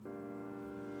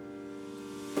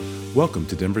Welcome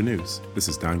to Denver News. This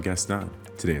is Don Gaston.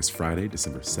 Today is Friday,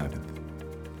 December 7th.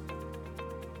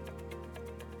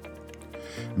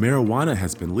 Marijuana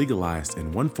has been legalized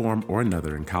in one form or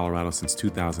another in Colorado since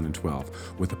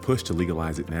 2012, with a push to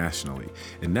legalize it nationally.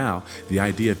 And now, the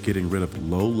idea of getting rid of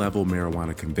low-level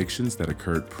marijuana convictions that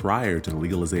occurred prior to the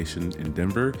legalization in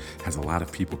Denver has a lot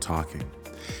of people talking.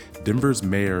 Denver's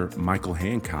Mayor Michael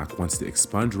Hancock wants to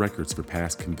expunge records for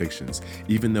past convictions,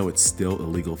 even though it's still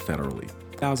illegal federally.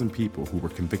 1,000 people who were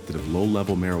convicted of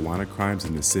low-level marijuana crimes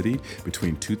in the city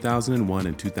between 2001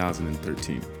 and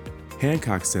 2013.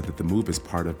 Hancock said that the move is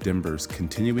part of Denver's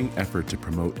continuing effort to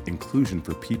promote inclusion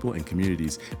for people and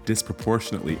communities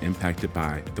disproportionately impacted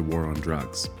by the war on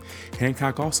drugs.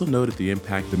 Hancock also noted the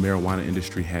impact the marijuana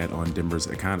industry had on Denver's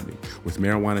economy, with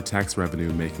marijuana tax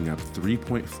revenue making up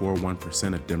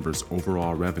 3.41% of Denver's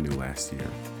overall revenue last year.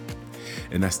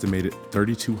 An estimated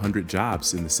 3,200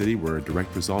 jobs in the city were a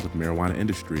direct result of marijuana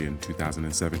industry in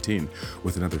 2017,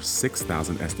 with another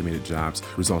 6,000 estimated jobs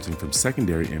resulting from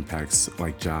secondary impacts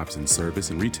like jobs in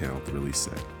service and retail, the release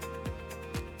said.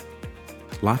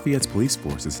 Lafayette's police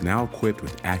force is now equipped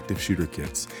with active shooter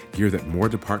kits, gear that more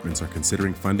departments are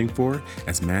considering funding for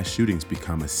as mass shootings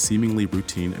become a seemingly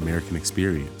routine American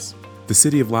experience. The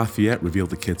city of Lafayette revealed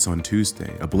the kits on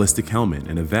Tuesday, a ballistic helmet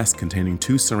and a vest containing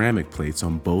 2 ceramic plates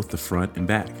on both the front and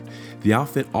back. The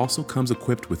outfit also comes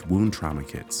equipped with wound trauma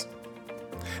kits.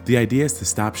 The idea is to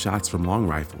stop shots from long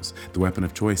rifles, the weapon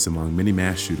of choice among many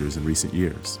mass shooters in recent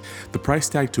years. The price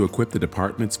tag to equip the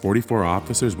department's 44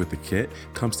 officers with the kit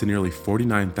comes to nearly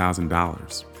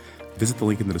 $49,000. Visit the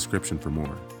link in the description for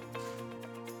more.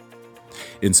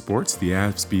 In sports, the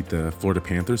Avs beat the Florida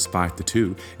Panthers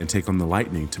 5-2 and take on the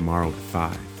Lightning tomorrow at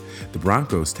 5. The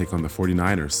Broncos take on the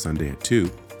 49ers Sunday at 2.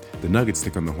 The Nuggets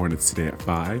take on the Hornets today at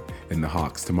 5, and the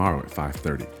Hawks tomorrow at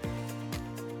 5:30.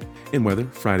 In weather,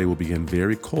 Friday will begin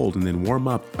very cold and then warm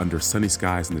up under sunny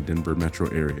skies in the Denver metro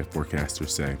area, forecasters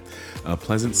say. A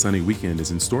pleasant sunny weekend is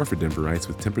in store for Denverites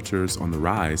with temperatures on the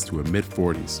rise to a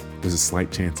mid-40s. There's a slight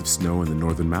chance of snow in the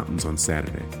northern mountains on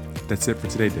Saturday. That's it for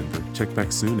today, Denver. Check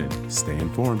back soon and stay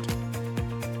informed.